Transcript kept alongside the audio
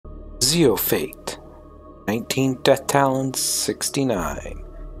Zeofate, 19 Death Talons 69,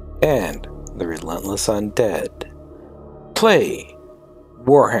 and The Relentless Undead. Play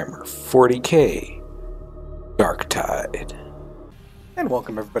Warhammer 40k Darktide. And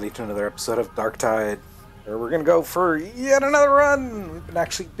welcome everybody to another episode of Darktide, where we're going to go for yet another run. We've been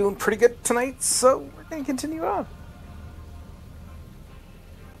actually doing pretty good tonight, so we're going to continue on.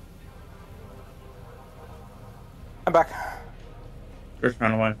 I'm back. First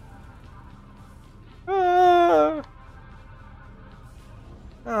round away.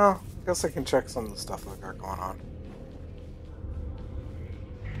 Oh, I guess I can check some of the stuff I've got going on.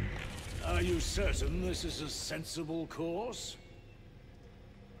 Are you certain this is a sensible course?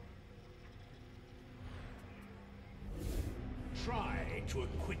 Try to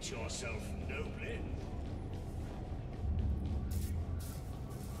acquit yourself nobly.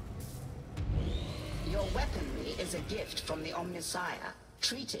 Your weaponry is a gift from the Omnissiah.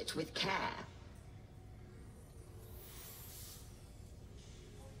 Treat it with care.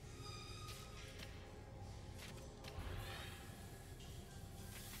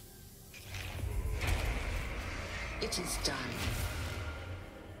 It is done.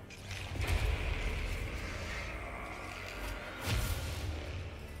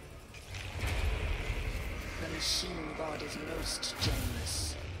 The machine god is most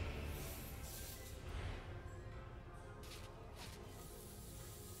generous.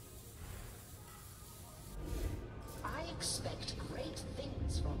 I expect great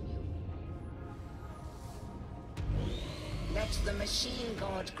things from you. Let the machine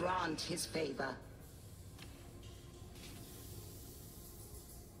god grant his favor.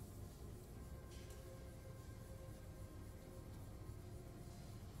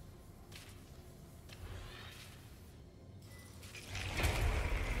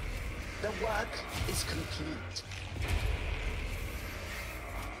 The work is complete.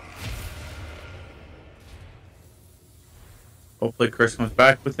 Hopefully Chris comes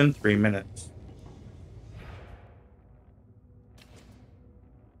back within 3 minutes.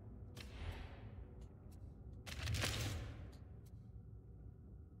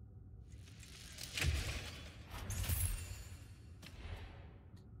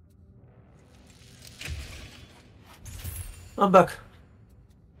 I'm back.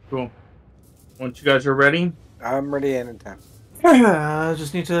 Cool. Once you guys are ready. I'm ready and in time. I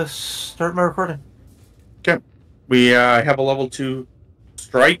just need to start my recording. Okay. We have a level 2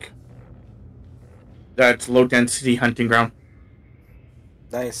 strike. That's low density hunting ground.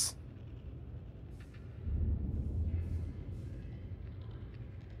 Nice.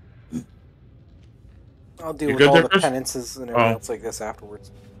 I'll deal You with good all there, the Chris? penances and everything Oh. else like this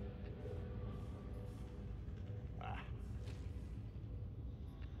afterwards.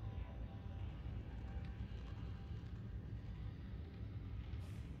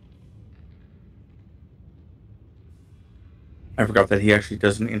 I forgot that he actually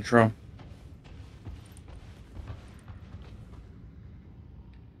does an intro.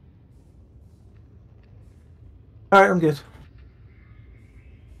 Alright, I'm good.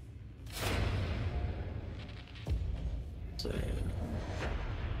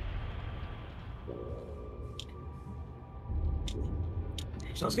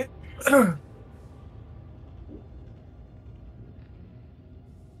 Sounds good.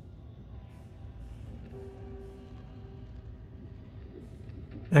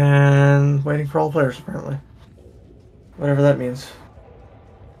 And waiting for all players, apparently. Whatever that means.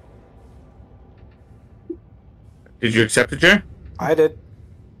 Did you accept it, Jay? I did.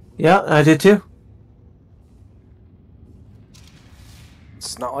 Yeah, I did too.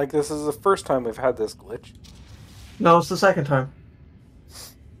 It's not like this is the first time we've had this glitch. No, it's the second time.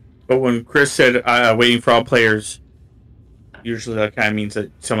 But when Chris said waiting for all players, usually that kind of means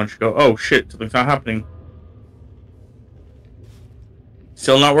that someone should go, oh shit, something's not happening.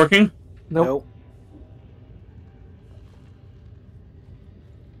 Still not working? Nope.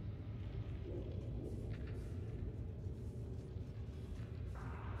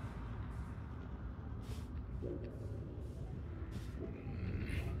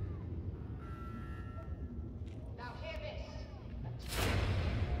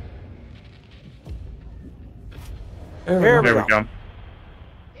 There There we go.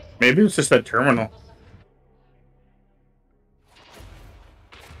 Maybe it's just that terminal.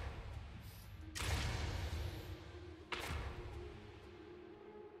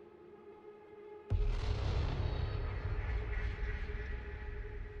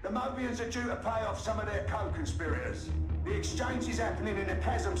 The Mobians are due to pay off some of their co-conspirators. The exchange is happening in the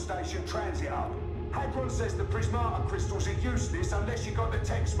Chasm Station transit hub. Hadron says the prismata crystals are useless unless you got the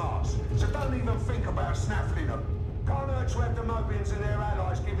tech smarts, so don't even think about snaffling them. Can't hurt to have the Mobians and their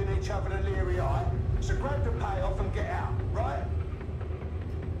allies giving each other over the leery eye. So grab the payoff and get out, right?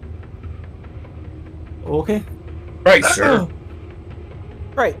 Okay. Right, sir.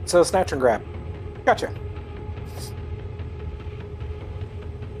 Right, so snatch and grab. Gotcha.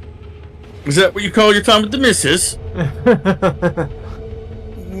 Is that what you call your time with the missus?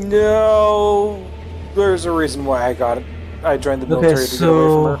 No, there's a reason why I got it. I joined the military Okay, to get away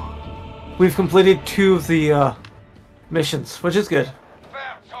so from her. we've completed 2 of the missions, which is good.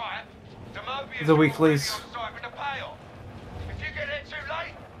 About time. Demobius The are weeklies. already on site with the payoff. If you get there too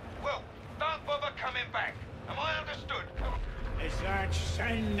late, well, don't bother coming back. Am I understood? Is that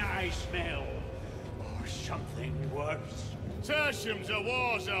sin I smell? Or something worse? Tersham's a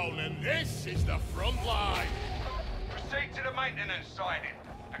war zone, and this is the front line. Proceed to the maintenance siding.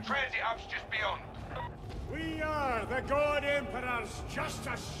 The transit hub's just beyond. We are the God Emperor's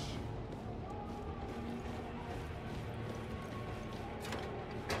justice.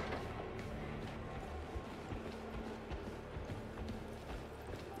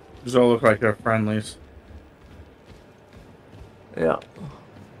 These all look like they're friendlies. Yeah.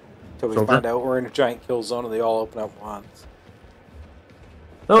 Till we Soldier. find out we're in a giant kill zone and they all open up once.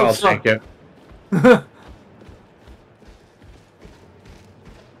 Oh, I'll so- take it.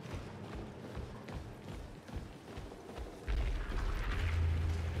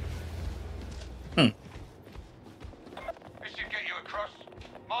 This should get you across.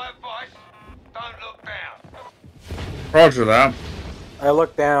 My advice, don't look down. Roger that. I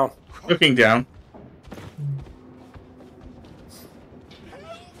look down. Looking down.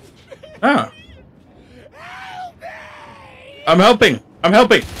 Ah. I'm helping. I'm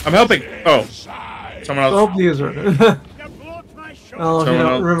helping. I'm helping. Oh. Someone else. Help the user. You blocked my shot. Oh, Someone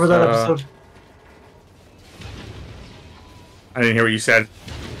yeah, else, remember that episode? I didn't hear what you said.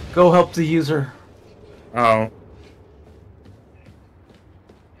 Go help the user. Oh.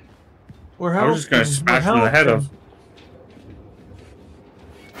 We're I helping. was just gonna we're smash him in the head helping. of.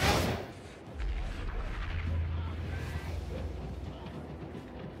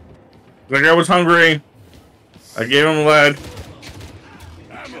 The guy was hungry. I gave him lead.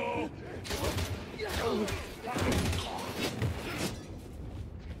 Ammo.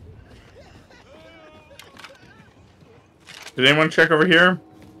 Did anyone check over here?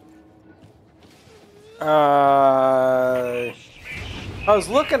 I was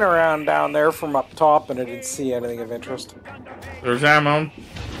looking around down there from up top and I didn't see anything of interest. There's ammo.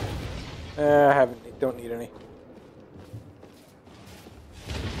 I don't need any.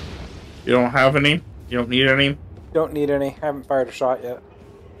 You don't have any? You don't need any? Don't need any. Haven't fired a shot yet.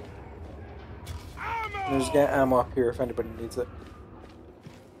 There's ammo up here if anybody needs it.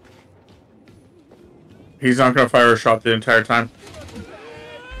 He's not gonna fire a shot the entire time.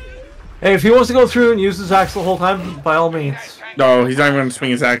 Hey, if he wants to go through and use his axe the whole time, by all means. No, he's not even gonna swing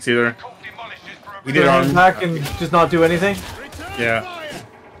his axe either. He did Hang arms. back and just not do anything. Yeah.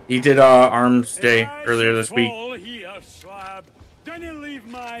 He did arms day earlier this week. Fall here, slab. Don't you leave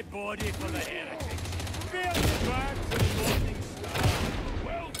my body for the heretics. Bear me back to the morning star.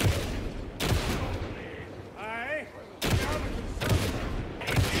 Well done. Aye.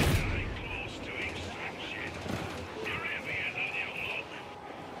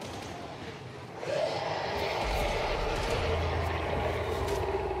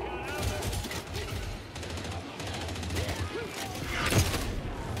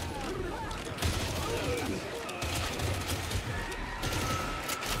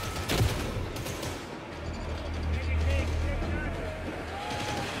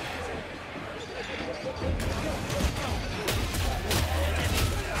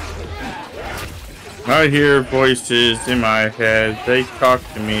 I hear voices in my head. They talk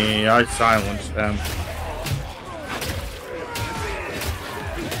to me. I silence them.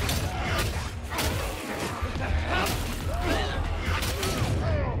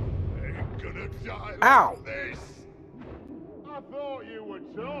 Gonna die Ow! like this. I thought you were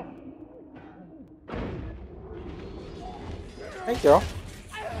tough. Thank you.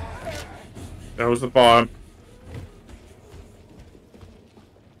 That was the bomb.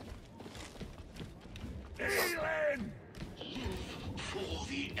 For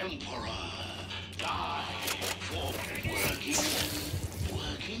the Emperor, die for working.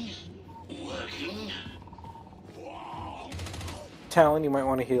 Talon, you might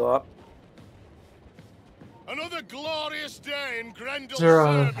want to heal up. Another glorious day in Grendel's Is there a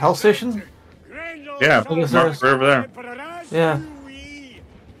service, health station? ain't it? Yeah, I guess mark there's- over there. Yeah.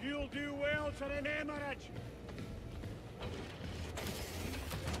 You'll do well to remember it.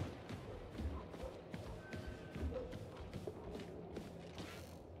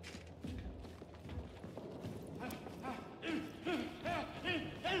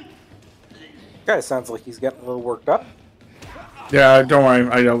 Guy sounds like he's getting a little worked up. Yeah, don't worry.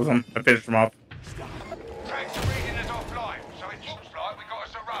 I dealt with him. I finished him off. Tracks are reading us offline, so it looks like we got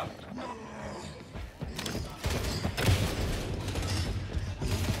us a run.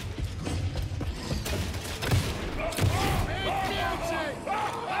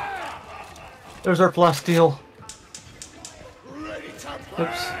 There's our plasteel.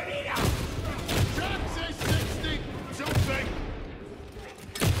 Oops.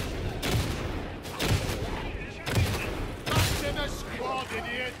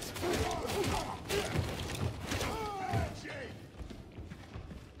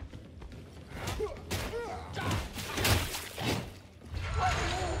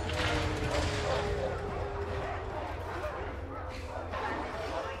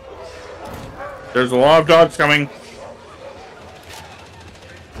 There's a lot of dogs coming.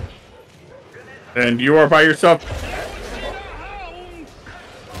 And you are by yourself.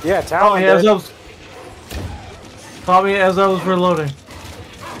 Yeah, Oh, Talon yeah, did. caught me as I was reloading.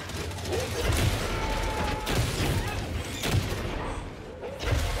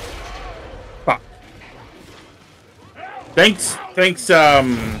 Fuck. Thanks,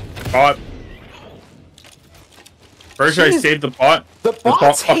 bot. First I Jeez. saved the bot. The bot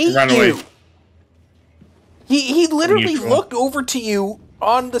bots fucking hate ran you. away. He literally Mutual. looked over to you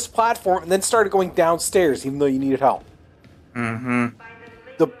on this platform and then started going downstairs, even though you needed help. Mm-hmm.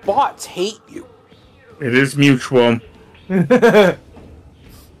 The bots hate you. It is mutual.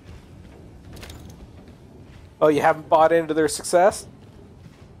 Oh, you haven't bought into their success?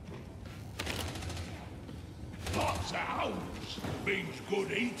 Lots of hounds means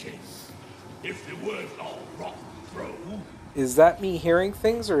good eating. If they weren't all rotten through. Is that me hearing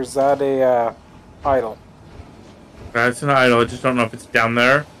things, or is that a idol? That's an idol. I just don't know if it's down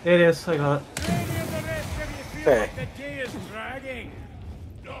there. It is, I got it. Any of the rest of you feel Okay. like the day is dragging?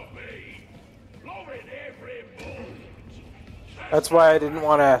 Not me. Loving every moment. That's why I didn't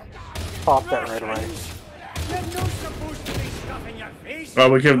want to pop that right away. You're not supposed to be stuffing your face.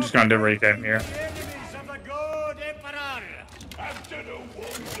 Well, we could have just gone to right down here. The enemies of the good Emperor. After the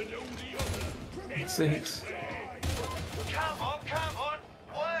one to know the other. Six. Come on.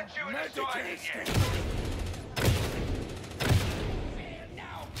 Why aren't you excited yet?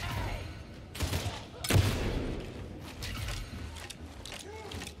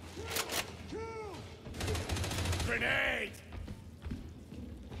 Grenade!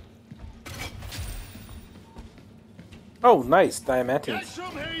 Oh, nice. Diamantines. Get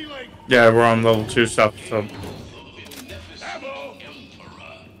some healing! Yeah, we're on level 2 stuff, so... Ammo!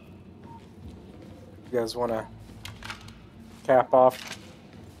 You guys want to cap off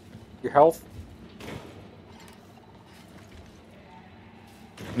your health?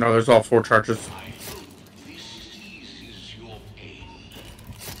 No, there's all 4 charges. This eases your pain.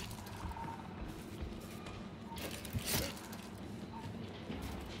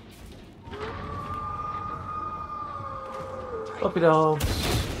 Puppy dogs.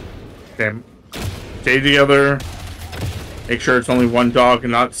 Okay. Stay together. Make sure it's only 1 dog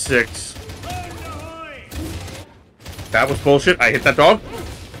and not 6. That was bullshit. I hit that dog.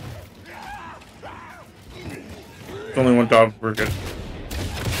 It's only 1 dog. We're good.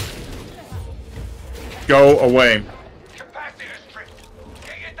 Go away. Capacitor strip.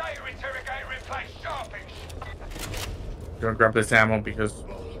 Get your data interrogator in place, sharpish. Gonna grab this ammo because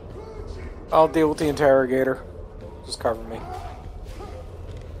I'll deal with the interrogator. Just cover me.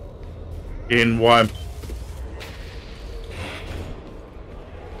 in what?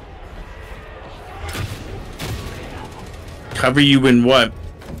 Cover you in what?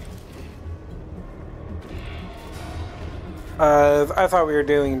 I thought we were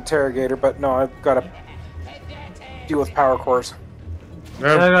doing interrogator, but no, I've got to deal with power cores.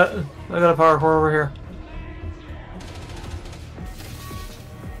 Yeah, I got a power core over here.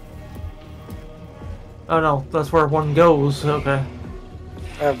 Oh no, that's where one goes. Okay.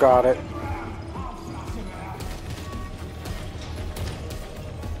 I've got it.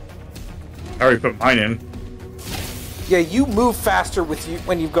 I already put mine in. Yeah, you move faster with you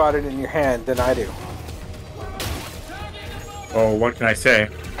when you've got it in your hand than I do. Oh, what can I say?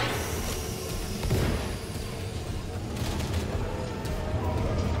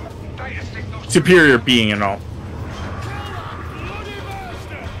 Data signal. Superior being and all.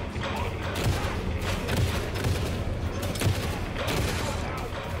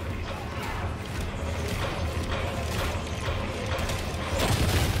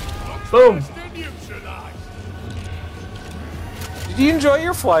 Boom. Did you enjoy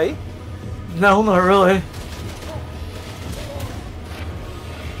your flight? No, not really.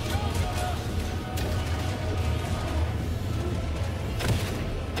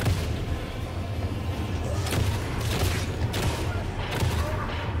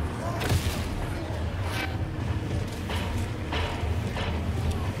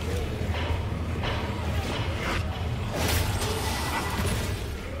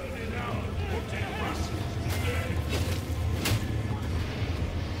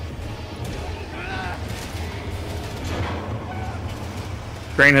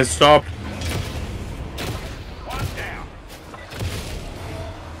 train has stopped.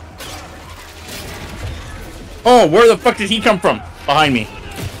 Oh, where the fuck did he come from? Behind me.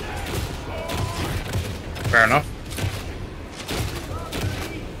 Fair enough.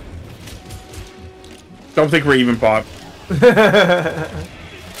 Don't think we're even, bot.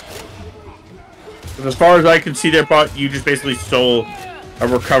 As far as I can see there, bot, you just basically stole a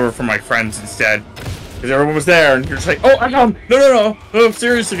recover from my friends instead. Because everyone was there, and you're just like, oh, I know. No,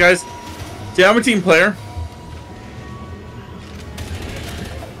 seriously, guys. See, I'm a team player.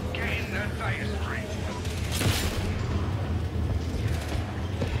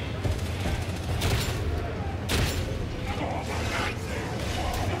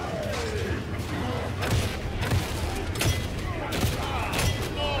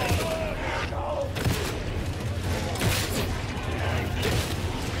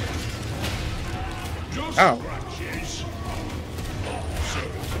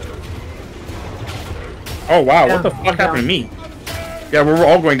 Oh wow, what the fuck happened to me? Yeah, we're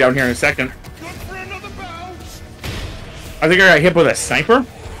all going down here in a second. I think I got hit with a sniper?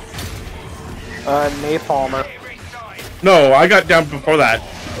 Napalmer. No, I got down before that. I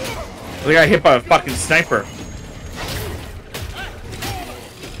think I got hit by a fucking sniper.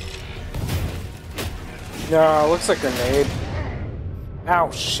 No, looks like a grenade. Ow,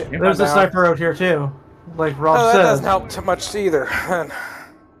 shit. There's a sniper out here too. Like Rob that said. doesn't help too much either.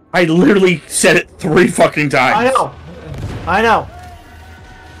 I literally said it 3 fucking times. I know.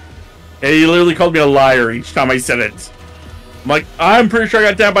 And he literally called me a liar each time I said it. I'm like, I'm pretty sure I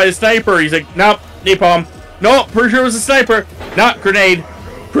got down by a sniper. He's like, nope, napalm. No, pretty sure it was a sniper. Not grenade.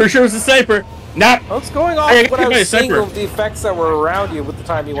 Pretty sure it was a sniper. Not. What's going on? What I was seeing of the effects that were around you with the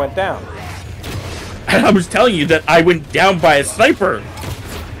time you went down. And I was telling you that I went down by a sniper.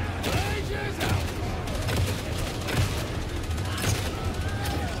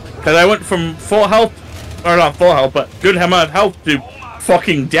 Because I went from full health, or not full health, but good amount of health to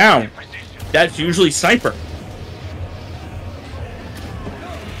fucking down. That's usually sniper.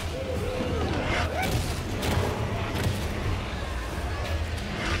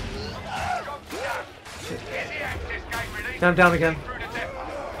 I'm down again.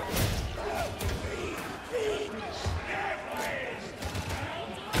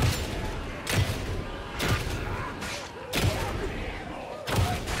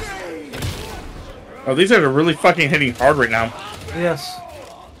 Oh, these guys are really fucking hitting hard right now. Yes.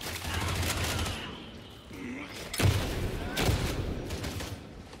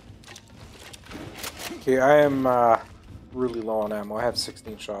 Okay, I am really low on ammo. I have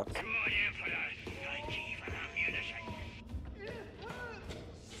 16 shots.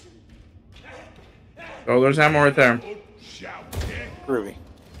 Oh, there's ammo right there. Groovy.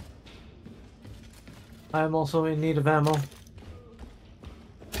 I'm also in need of ammo.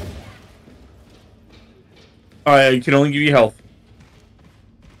 I can only give you health.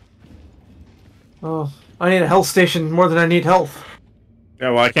 Oh, I need a health station more than I need health. Yeah,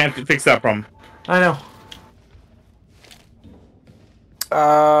 well, I can't fix that problem. I know.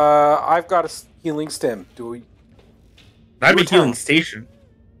 I've got a healing stem. Do we? I have a healing station.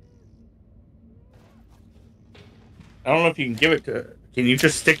 I don't know if you can give it to... Can you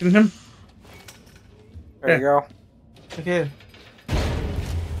just stick in him? There you go. Okay.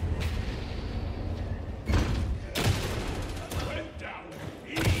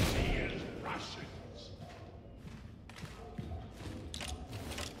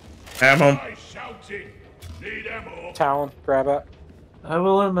 Ammo. Talon, grab it. I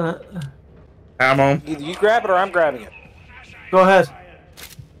will in a minute. Ammo. Either you grab it or I'm grabbing it. Go ahead.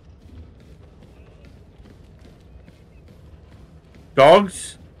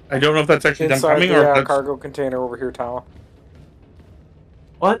 Dogs? I don't know if that's actually Inside them coming the, or if that's... cargo container over here, Talon.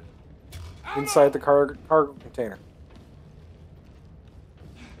 What? Inside the cargo container.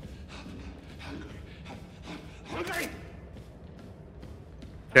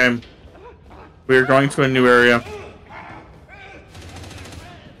 Okay. We are going to a new area.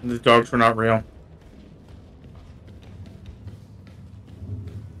 The dogs were not real.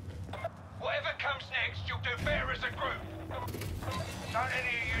 Whatever comes next, you'll do better as a group. Don't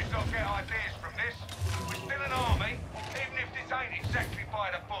any of you lot get ideas from this. We're still an army, even if this ain't exactly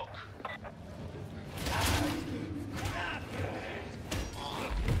by the book.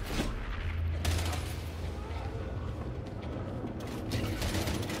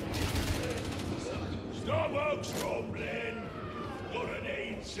 Starbucks rumbling. Gonna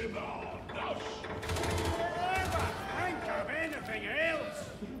need some nuts. Never think of anything else.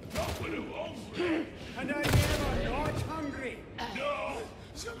 Not when I'm hungry. And I never not hungry. No.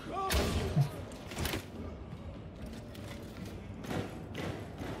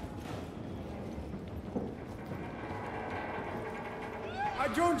 I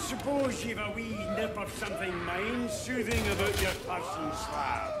don't suppose you've a wee nip of something mind-soothing about your person,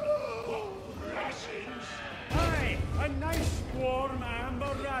 slab. Rations? Aye, a nice warm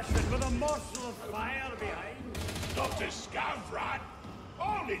amber ration with a morsel of fire behind. Not a scav rat.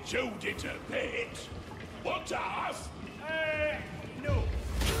 Only chewed it a bit. What half? No.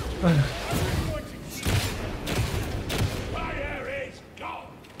 I wouldn't want to keep it. Fire is gone.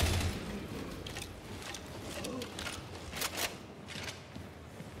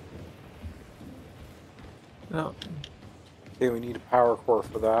 No. Okay, we need a power core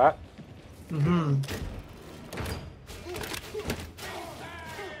for that. Mm-hmm.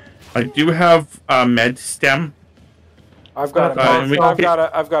 I do have a med stem. I've got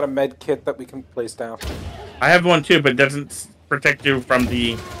I've got a med kit that we can place down. I have one too, but it doesn't protect you from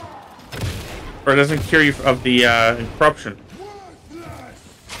the, or it doesn't cure you of the corruption.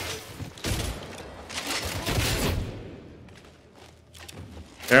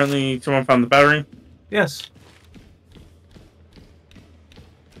 Apparently, someone found the battery. Yes.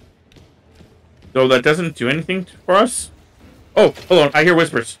 So that doesn't do anything for us. Oh, hold on! I hear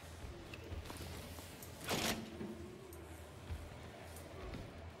whispers.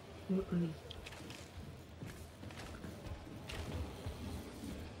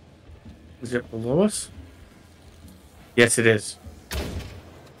 Is it below us? Yes, it is.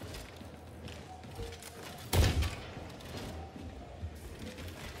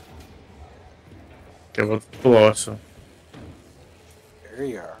 Okay, well, it's below us, so. There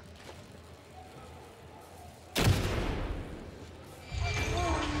you are.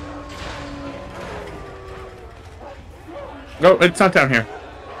 No, it's not down here.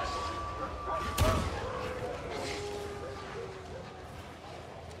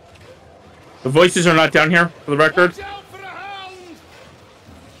 The voices are not down here, for the record.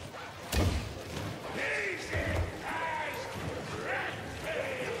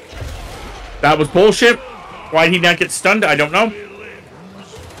 That was bullshit. Why did he not get stunned? I don't know.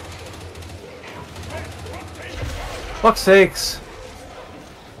 Fuck's sakes.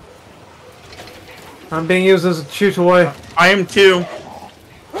 I'm being used as a chew toy. I am too.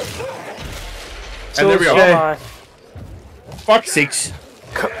 So And there we go. Jay. Fuck's sakes.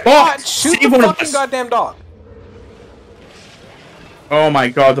 God, shoot save the one of fucking us. goddamn dog. Oh my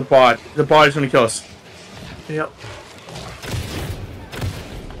god, the bot. The bot is gonna kill us. Yep.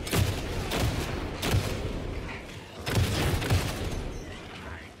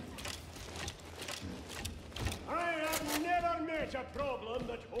 I have never met a problem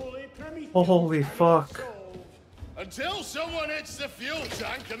that Holy Prometheus Holy fuck. solved. Until someone hits the fuel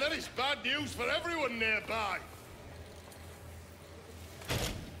tank, and then it's bad news for everyone nearby.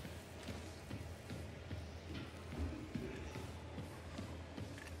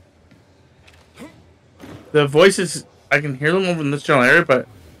 The voices, I can hear them over in this general area, but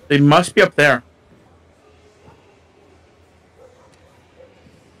they must be up there.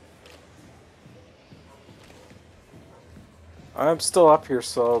 I'm still up here,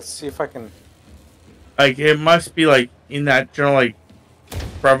 so let's see if I can. Like, it must be, like, in that general, like,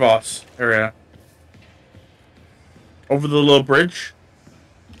 crevasse area. Over the little bridge.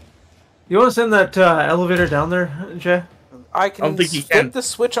 You want to send that elevator down there, Jay? I can don't think you flip can. the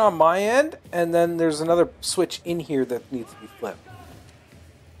switch on my end, and then there's another switch in here that needs to be flipped.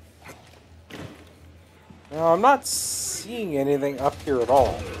 No, I'm not seeing anything up here at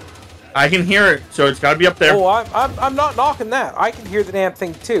all. I can hear it, so it's got to be up there. Oh, I'm not knocking that. I can hear the damn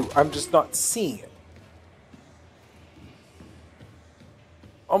thing too. I'm just not seeing it.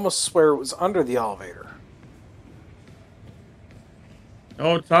 Almost swear it was under the elevator.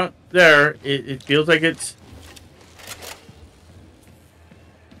 No, it's not there. It feels like it's...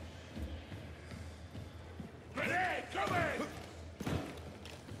 Grenade, come in!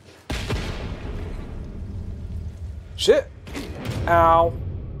 Shit. Ow.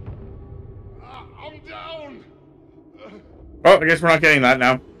 I'm down. Oh, I guess we're not getting that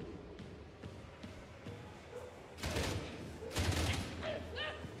now.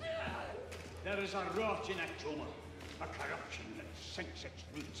 There is a rot in October, a corruption that sinks its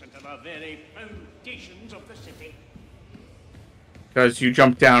roots into the very foundations of the city. Because you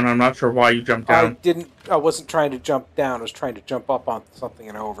jumped down. I'm not sure why you jumped down. I wasn't trying to jump down. I was trying to jump up on something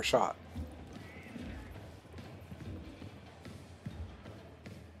and I overshot.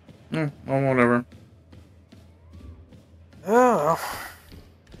 Well, whatever. Oh.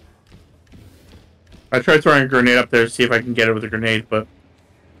 I tried throwing a grenade up there to see if I can get it with a grenade, but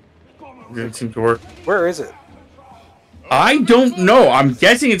it didn't seem to work. Where is it? I don't know. I'm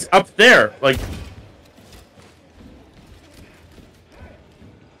guessing it's up there. Like...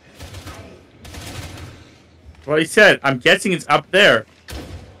 Well, he said, I'm guessing it's up there.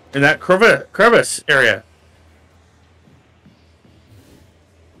 In that crevice area.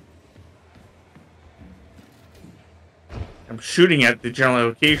 I'm shooting at the general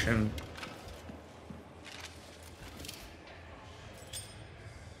location.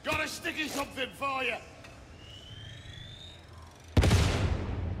 Got a sticky something for you.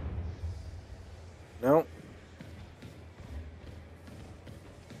 No.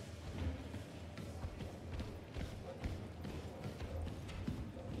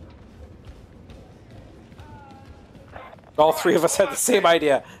 All three of us had the same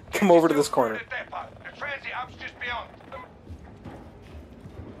idea. Come over to this corner. The transit hub's just beyond.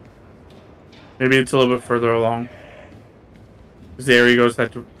 Maybe it's a little bit further along. Because the area goes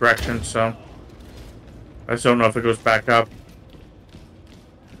that direction, so I just don't know if it goes back up.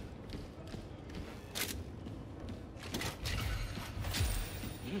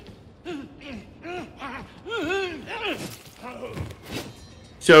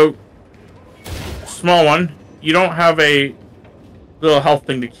 So, small one, you don't have a little health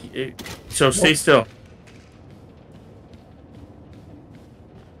thing to keep, so stay still.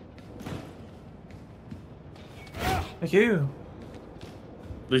 Thank you.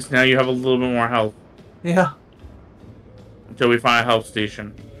 At least now you have a little bit more health. Yeah. Until we find a health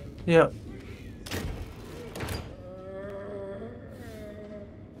station. Yep.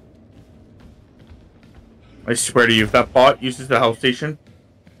 I swear to you, if that bot uses the health station,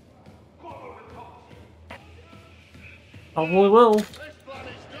 Probably will.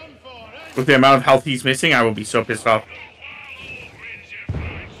 with the amount of health he's missing, I will be so pissed off.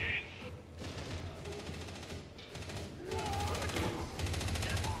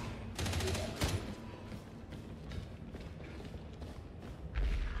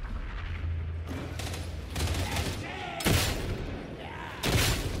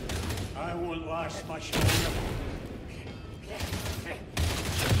 I won't last much longer.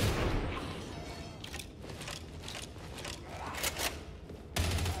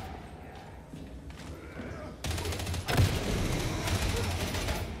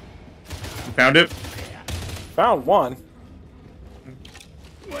 You found it? Found one.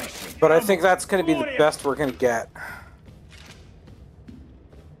 But I think that's going to be the best we're going to get.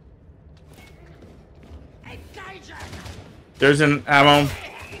 There's an ammo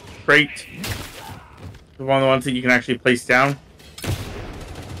crate. One of the ones that you can actually place down.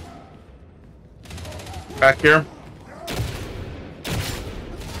 Back here.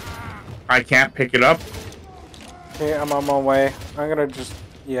 I can't pick it up. Okay, I'm on my way. I'm going to just...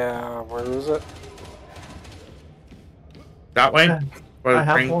 Yeah, where is it? That way? I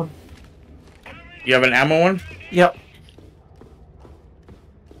have one. You have an ammo one? Yep.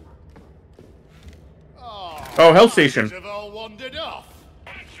 Oh, health station. Have all wandered off.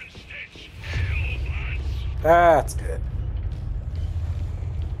 That's good.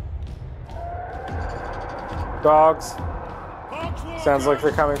 Dogs. Sounds like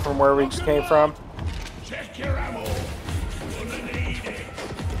they're coming from where we just came from. Check your ammo. Gonna need it.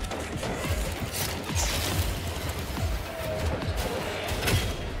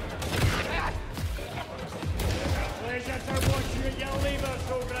 Pleasure to watch you at your labour,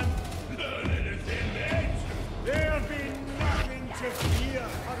 children. Learn anything, mate? There'll be nothing to fear,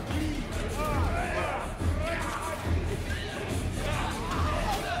 for we are.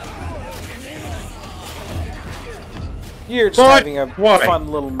 You're just What? having a Why?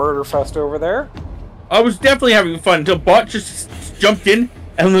 fun little murder fest over there. I was definitely having fun until bot just jumped in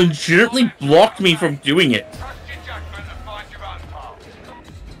and legitimately blocked me from doing it. Trust your judgment and find your own path.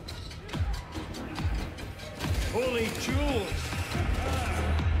 Holy jewels.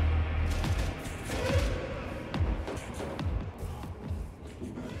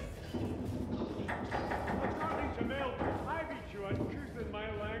 According to Mel, I beat you on choosing my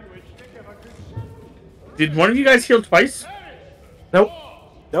language. Think of a good... Did one of you guys heal twice? Nope.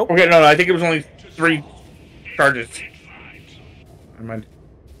 Nope. Okay, no, I think it was only 3 charges. Never mind.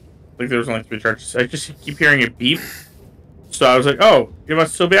 I think there was only 3 charges. I just keep hearing it beep. So I was like, oh, it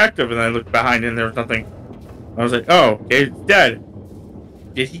must still be active. And then I looked behind and there was nothing. I was like, oh, okay, it's dead.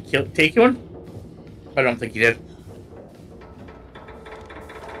 Did he take one? I don't think he did.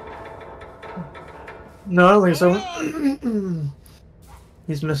 No, I don't think so.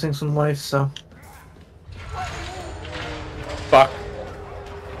 He's missing some life, so. Fuck.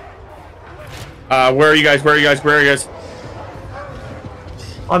 Where are you guys? Where are you guys? Where are you guys?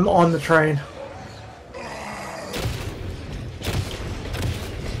 I'm on the train.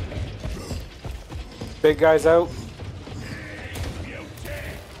 Big guy's out.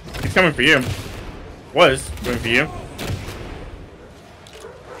 He's coming for you. Was coming for you.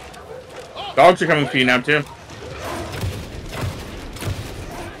 Dogs are coming for you now, too.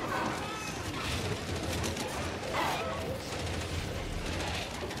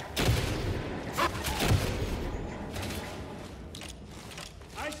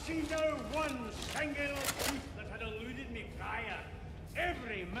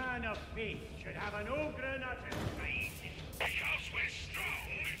 Every man of faith should have an ogre at his side. Because we're strong,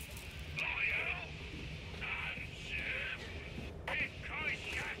 loyal,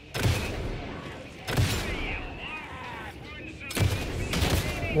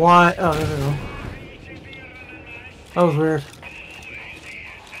 and Why? Oh, no. That was weird.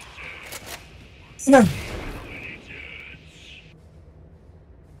 No.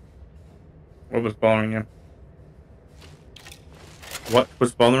 What was bothering you? What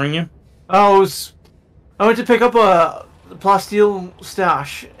was bothering you? I went to pick up a plasteel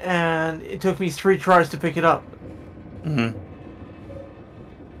stash, and it took me 3 tries to pick it up. Mm-hmm.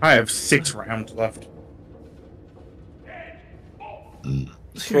 I have 6 rounds left.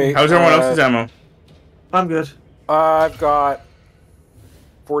 Okay, How's everyone else's ammo? I'm good. I've got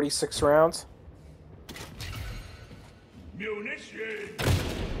 46 rounds. munition.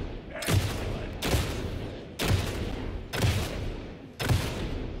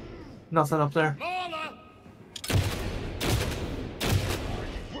 Nothing up there.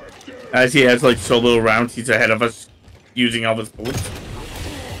 As he has like so little rounds, he's ahead of us using all his bullets.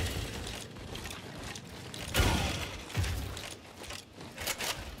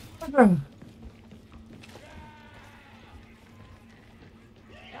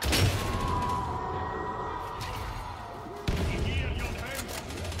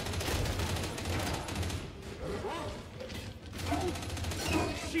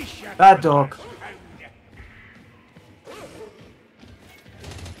 Bad dog.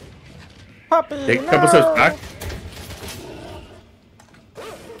 Puppy, Take a couple steps back.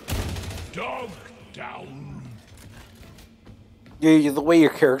 Dog down. Yeah, the way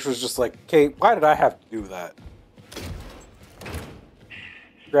your character was just like, okay, why did I have to do that?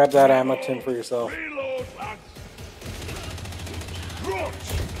 Grab that ammo tin for yourself. Reload, lads. Rot.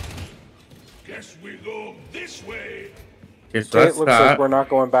 Guess we go this way. Okay, so Okay, that's it looks that. like we're not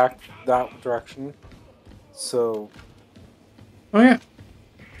going back that direction. So, Oh yeah.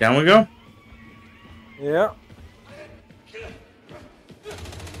 Down we go. yeah.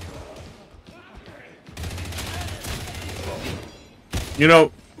 You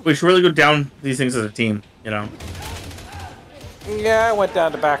know, we should really go down these things as a team, you know. Yeah, I went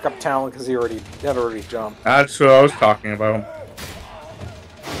down to back up Talon because he had already jumped. That's what I was talking about.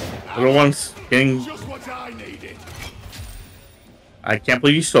 Little ones getting... Just what I needed. I can't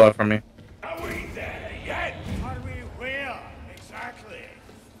believe you stole it from me. Are we there yet? Are we where? Exactly.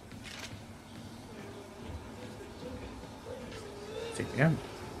 Take the ammo.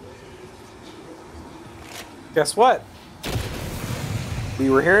 Guess what?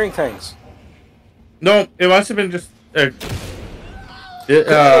 We were hearing things. No, it must have been just... It could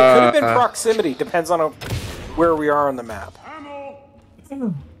have been proximity. Depends on where we are on the map.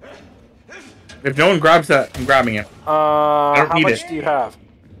 If no one grabs that, I'm grabbing it. How need much it. do you have?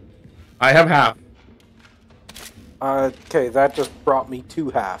 I have half. Okay, that just brought me to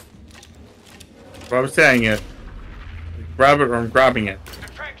half. What I was saying it. Grab it or I'm grabbing it. The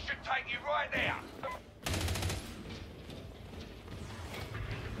track should take you right there.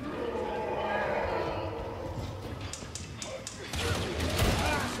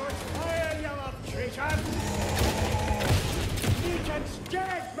 Fire, you love traitor! Legion's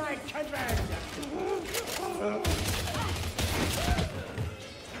dead, my kindred!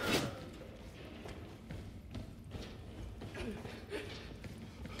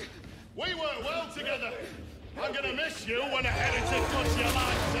 We work well together. I'm gonna miss you when a heretic puts your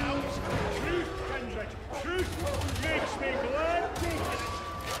lights out. Truth, kindred, truth makes me glad to...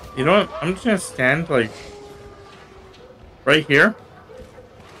 You know what? I'm just gonna stand, like, right here.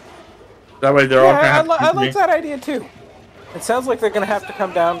 That way they're all gonna Yeah, have to I shoot me. like that idea too. It sounds like they're gonna have to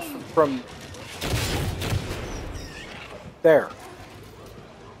come down from there.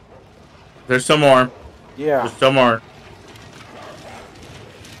 There's some more. Yeah. There's some more.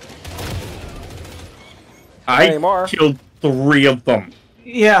 I Anymore. killed 3 of them.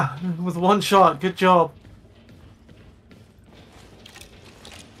 Yeah, with 1 shot. Good job.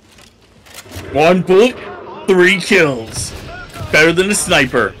 1 bullet, 3 kills. Better than a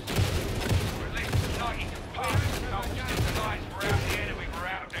sniper.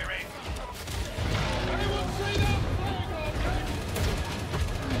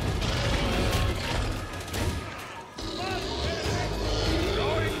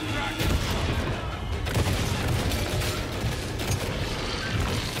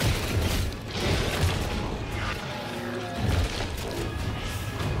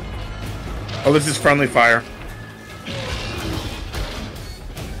 Oh, this is friendly fire.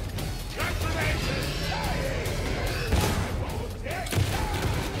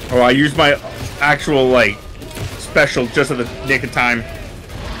 Oh, I used my actual, like, special just at the nick of time.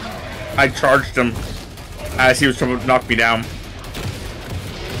 I charged him as he was trying to knock me down.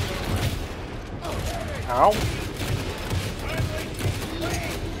 Ow.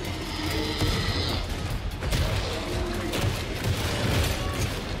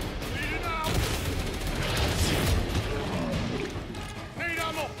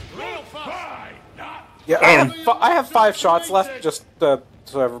 Yeah, I have 5 shots left, just so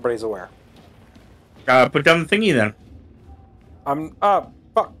everybody's aware. Put down the thingy then.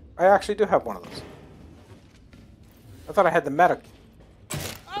 Fuck. I actually do have one of those. I thought I had the medic.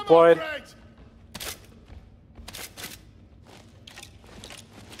 Deployed.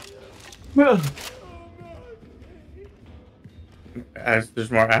 As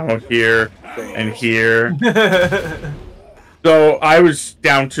there's more ammo here and here. So I was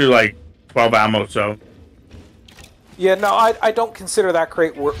down to like 12 ammo, so. Yeah, no, I don't consider that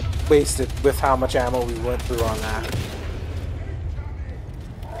crate wasted with how much ammo we went through on that.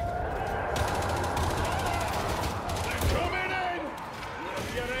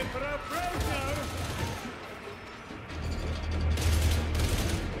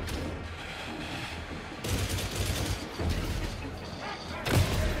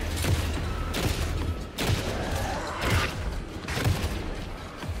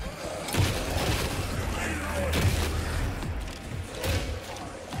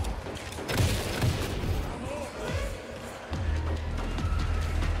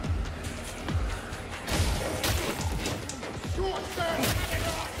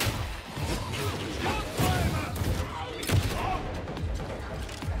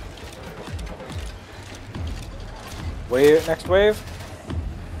 Wave, next wave.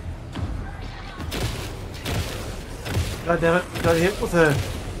 God damn it! Got hit with a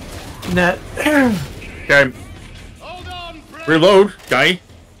net. Okay. Reload, guy.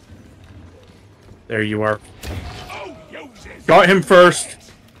 There you are. Got him first.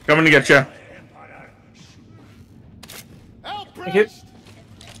 Coming to get you. Thank you.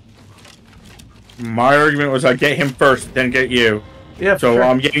 My argument was I get him first, then get you. Yeah. So sure.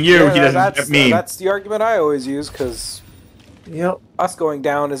 I'm getting you. Yeah, he doesn't get me. That's the argument I always use, because Yep. us going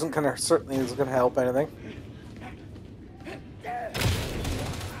down certainly isn't gonna help anything.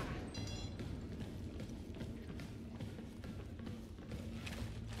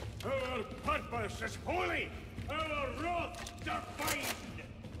 Our purpose is holy, our wrath divine.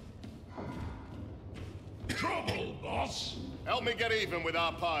 Trouble, boss. Help me get even with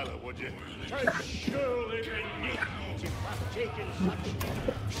our pilot, would you? Tis surely beneath you to have taken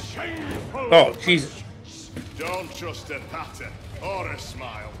such shameful... Oh, Jesus. Don't trust a patter or a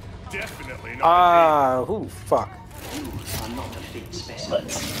smile. Definitely not. Ooh, fuck. You are not a fit specimen.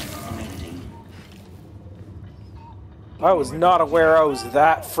 Amazing. I was not aware I was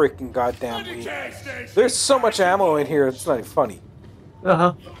that freaking goddamn weak. There's so much ammo in here, it's not even funny. Uh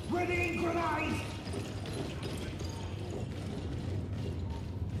huh.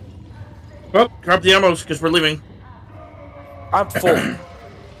 Well, drop the ammo because we're leaving. I'm full.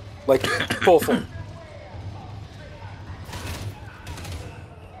 Like, full.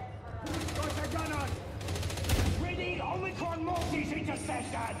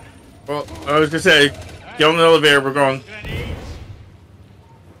 Well, I was gonna say, get on the elevator, we're going.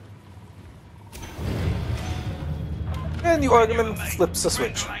 And the argument flips the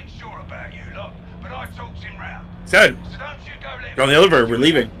switch. I ain't sure about you lot, but I talked him round. Said, So don't you go let get on the elevator, we're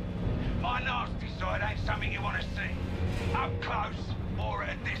leaving. My nasty side ain't something you want to see. Up close or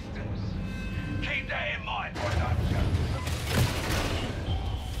at a distance. Keep that in mind, why don't you?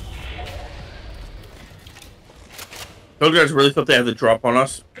 Those guys really thought they had the drop on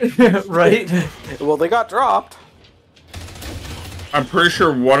us. Right. Well, they got dropped. I'm pretty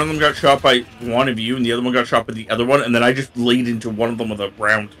sure one of them got shot by one of you, and the other one got shot by the other one, and then I just laid into one of them with a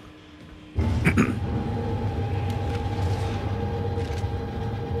round. See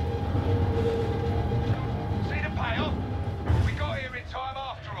the payoff? We got here in time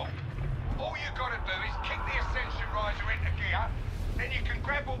after all. All you gotta do is kick the ascension riser into gear, then you can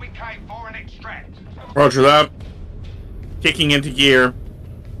grab what we came for and extract. Roger that. Kicking into gear.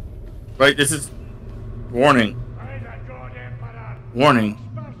 Right, this is... Warning. Warning.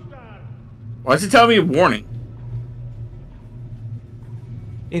 Why is it telling me a warning?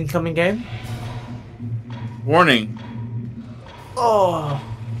 Incoming game. Warning. Oh.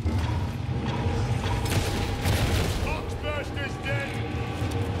 Oxburster's dead.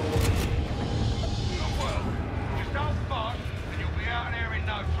 Just don't fuck, and you'll be out of there in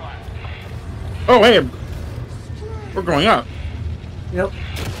no time. Oh, hey. We're going up. Yep.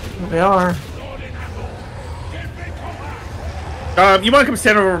 We are. You want to come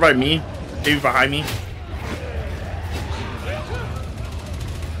stand over by me? Maybe behind me?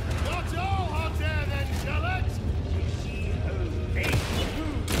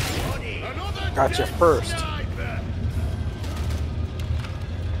 got you first.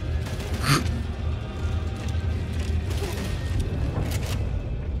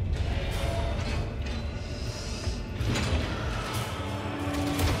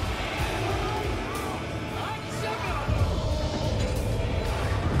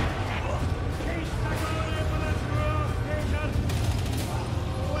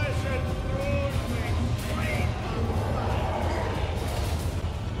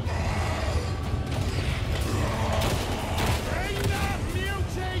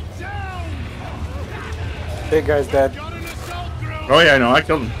 Big guy's dead. Oh yeah, I know. I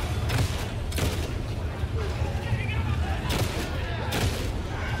killed him.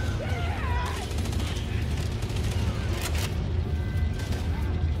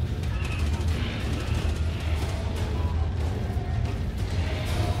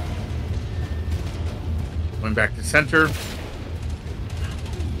 Going back to center.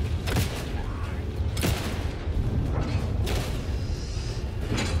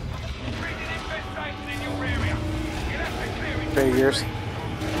 Figures.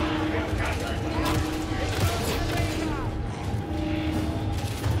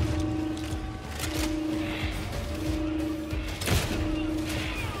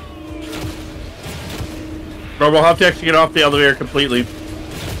 Bro, we'll have to actually get off the elevator completely.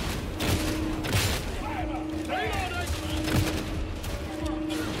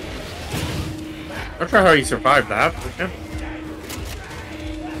 Not sure how he survived that. Okay.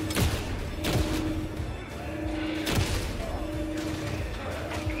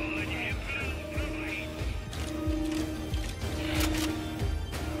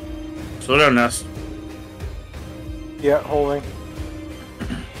 Slow down, Nest. Yeah, holding.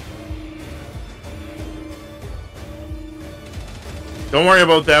 Don't worry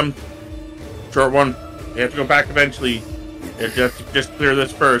about them. Short one. You have to go back eventually. You have to just clear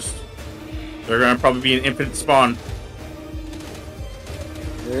this first. They're gonna probably be an infinite spawn.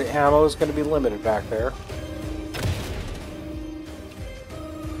 The ammo is going to be limited back there.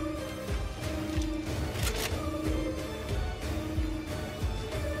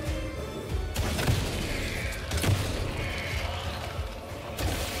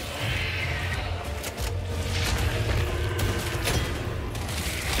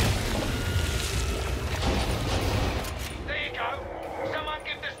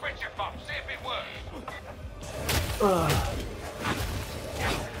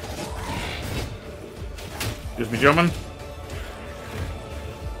 Excuse me, gentlemen.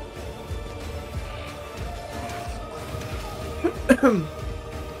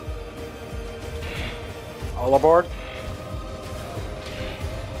 All aboard?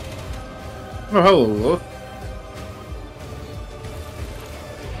 Oh, hello.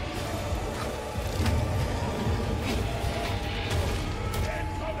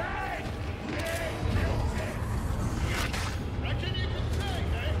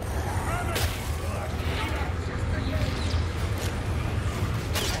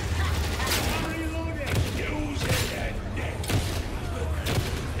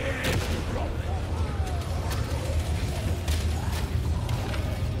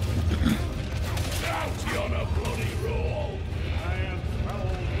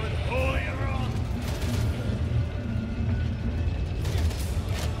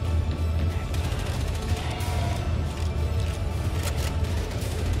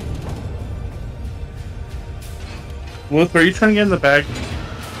 Wolf, are you trying to get in the bag?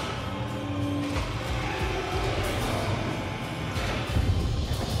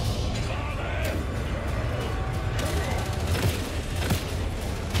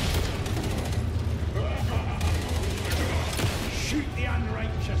 Shoot the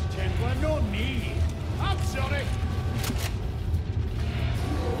unrighteous Templar, not me. I'm sorry.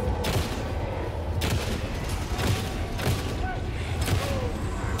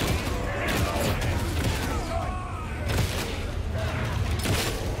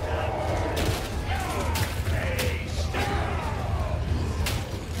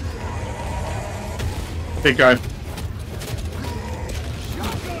 Big guy.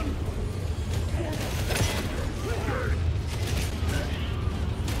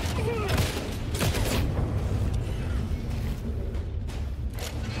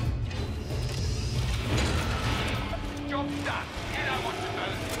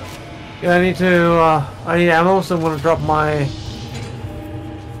 Yeah, I need ammo, so I'm gonna drop my...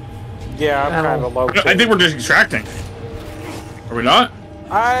 Yeah, I'm kind of low. I think we're just extracting. Are we not?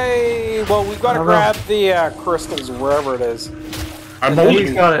 Well, we've got to grab the crystals wherever it is. I'm He's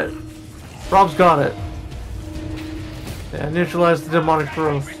holding. got it. Rob's got it. Yeah, neutralize the demonic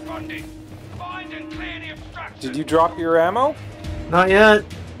growth. Did you drop your ammo? Not yet.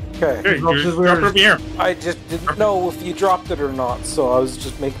 Okay. Here, you just drop it over here. I just didn't know if you dropped it or not, so I was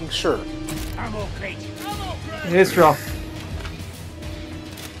just making sure. Ammo crate. It's dropped.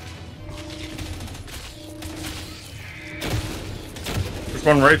 There's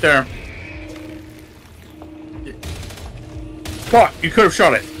one right there. Fuck, you could have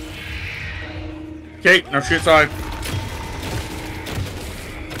shot it. Okay, now shoot side.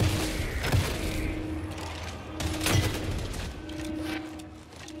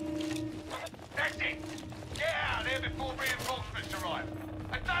 That's it. Get out of there before reinforcements arrive.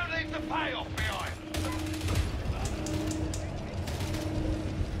 And don't leave the payoff behind.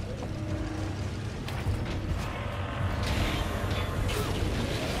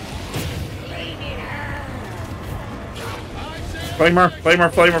 Flamer.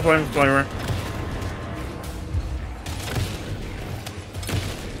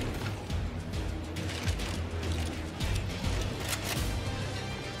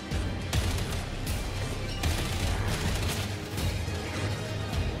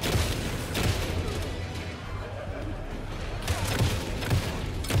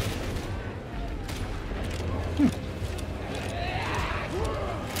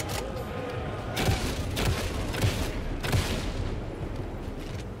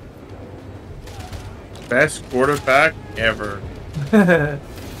 Best quarterback ever.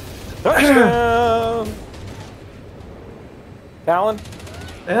 Touchdown! Talon?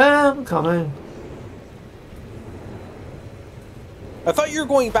 Yeah, I'm coming. I thought you were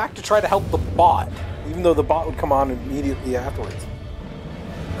going back to try to help the bot, even though the bot would come on immediately afterwards.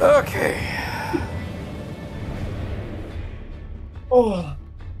 Okay. Oh.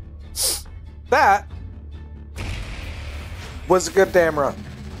 That was a good damn run.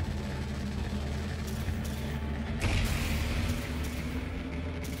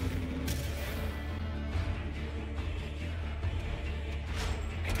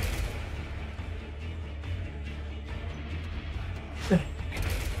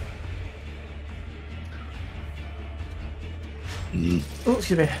 Oh,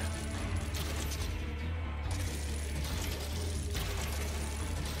 excuse me.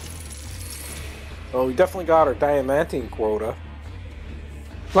 Well, we definitely got our diamantine quota.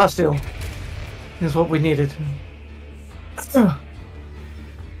 Last deal is what we needed.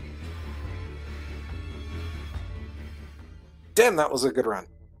 Damn, that was a good run.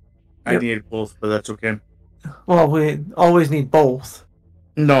 I needed both, but that's okay. Well, we always need both.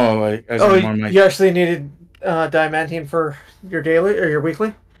 No, you actually needed diamantine for your daily or your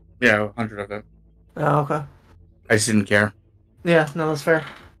weekly? Yeah, 100 of them. Oh, okay. I just didn't care. Yeah, no, that's fair.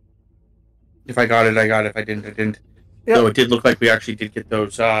 If I got it, I got it. If I didn't, I didn't. Yep. So it did look like we actually did get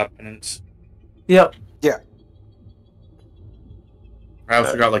those pennants. Yep. Yeah. I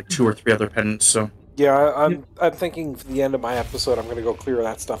also got like 2 or 3 other pennants, so... Yeah, I'm thinking for the end of my episode, I'm going to go clear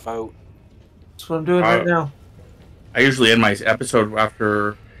that stuff out. That's what I'm doing right now. I usually end my episode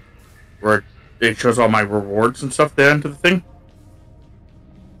after where it shows all my rewards and stuff at the end of the thing.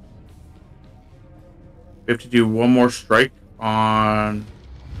 We have to do one more strike on...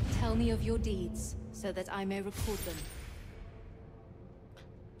 Tell me of your deeds, so that I may record them.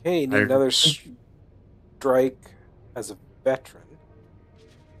 Hey, need another strike as a veteran.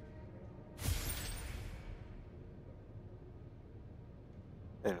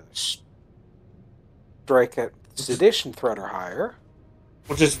 And a strike at sedition threat or higher.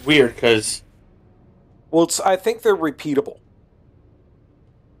 Which is weird, because... Well, I think they're repeatable.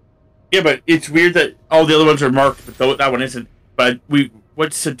 Yeah, but it's weird that all the other ones are marked, but that one isn't. But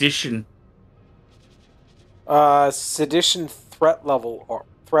what's sedition? Sedition threat level or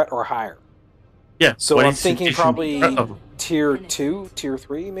threat or higher. Yeah. So I'm thinking probably tier 2, tier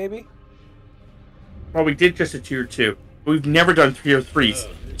 3, maybe. Well, we did just a tier 2. We've never done tier 3s.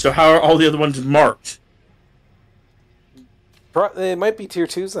 So how are all the other ones marked? It might be tier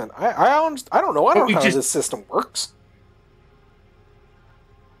 2s then. I don't know. I don't know how this system works.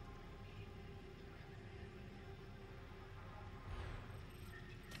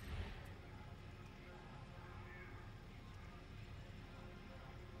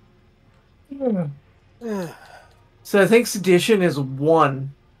 So I think sedition is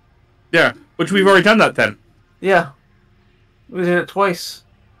 1. Yeah, which we've already done that then. Yeah. We did it twice.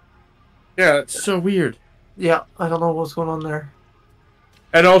 Yeah, it's so weird. Yeah, I don't know what's going on there.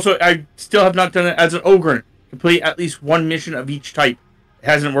 And also, I still have not done it as an ogre. Complete at least one mission of each type. It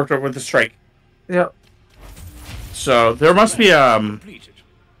hasn't worked out with the strike. Yep. So, there must be, a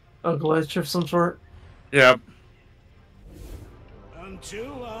glitch of some sort. Yep.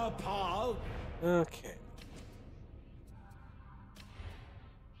 Until our pal. Okay.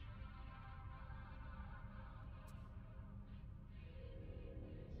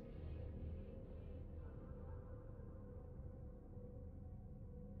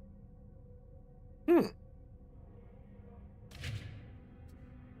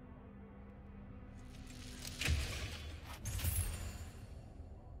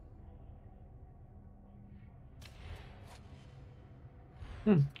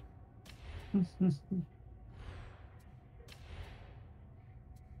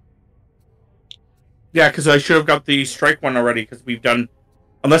 Yeah, because I should have got the strike one already, because we've done...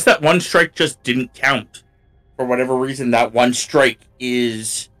 Unless that one strike just didn't count. For whatever reason, that one strike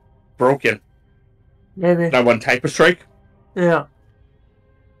is broken. Maybe. That one type of strike? Yeah.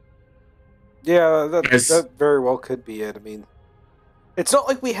 Yeah, that very well could be it. I mean, it's not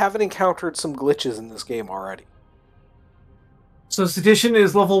like we haven't encountered some glitches in this game already. So Sedition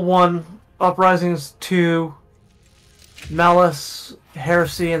is level 1, Uprisings 2, Malice,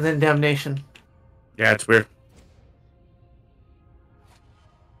 Heresy, and then Damnation. Yeah, it's weird.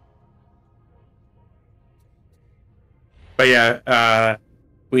 But yeah,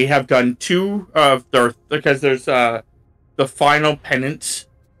 we have done 2 of the... Because there's the final penance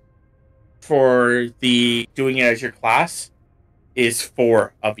for the doing it as your class is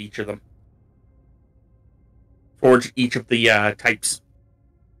 4 of each of them. For each of the types.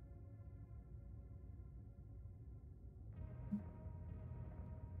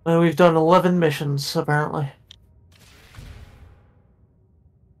 We've done 11 missions, apparently.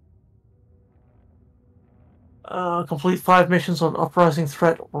 Complete 5 missions on Uprising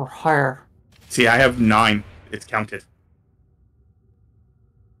Threat or higher. See, I have 9. It's counted.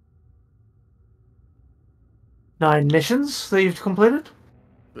 9 missions that you've completed?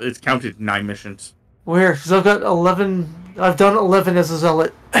 It's counted 9 missions. Weird, because I've got 11... I've done 11 as a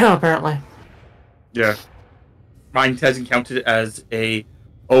zealot, apparently. Yeah. Mine hasn't counted as a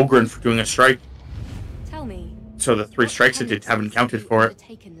Ogren for doing a strike. Tell me. So the 3 strikes I did haven't counted for it.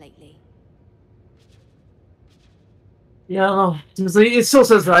 Yeah, I don't know. It still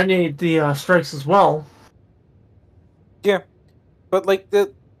says that I need the strikes as well. Yeah. But, like,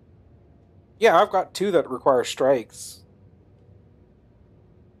 yeah, I've got 2 that require strikes.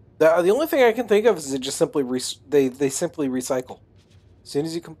 The only thing I can think of is it just simply they simply recycle. As soon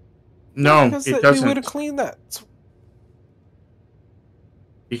as you come... No, it doesn't. We would have cleaned that.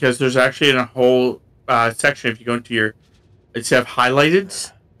 Because there's actually in a whole section, if you go into your... Instead of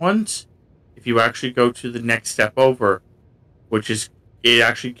highlighted ones, if you actually go to the next step over, which is... It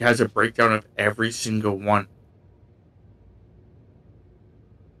actually has a breakdown of every single one.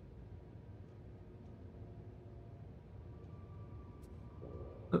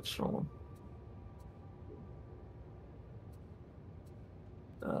 Oops, wrong one.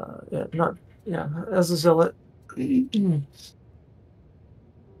 As a zealot.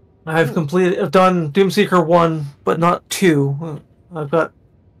 I've done Doomseeker 1, but not 2. I've got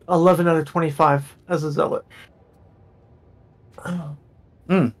 11 out of 25 as a zealot.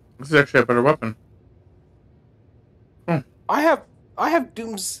 This is actually a better weapon. I have my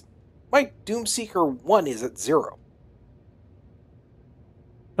Doomseeker 1 is at 0.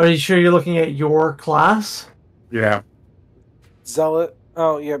 Are you sure you're looking at your class? Yeah. Zealot.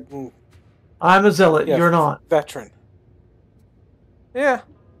 Oh, yeah. I'm a zealot. Yeah, you're not. Veteran. Yeah.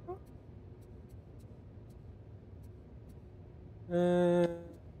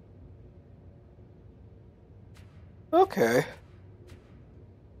 Okay.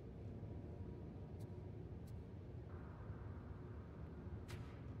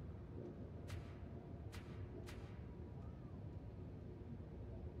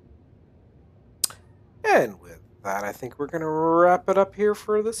 And with that, I think we're going to wrap it up here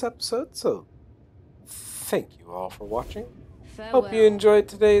for this episode. So, thank you all for watching. Hope you enjoyed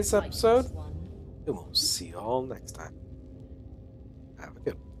today's episode. And we'll see you all next time. Have a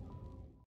good one.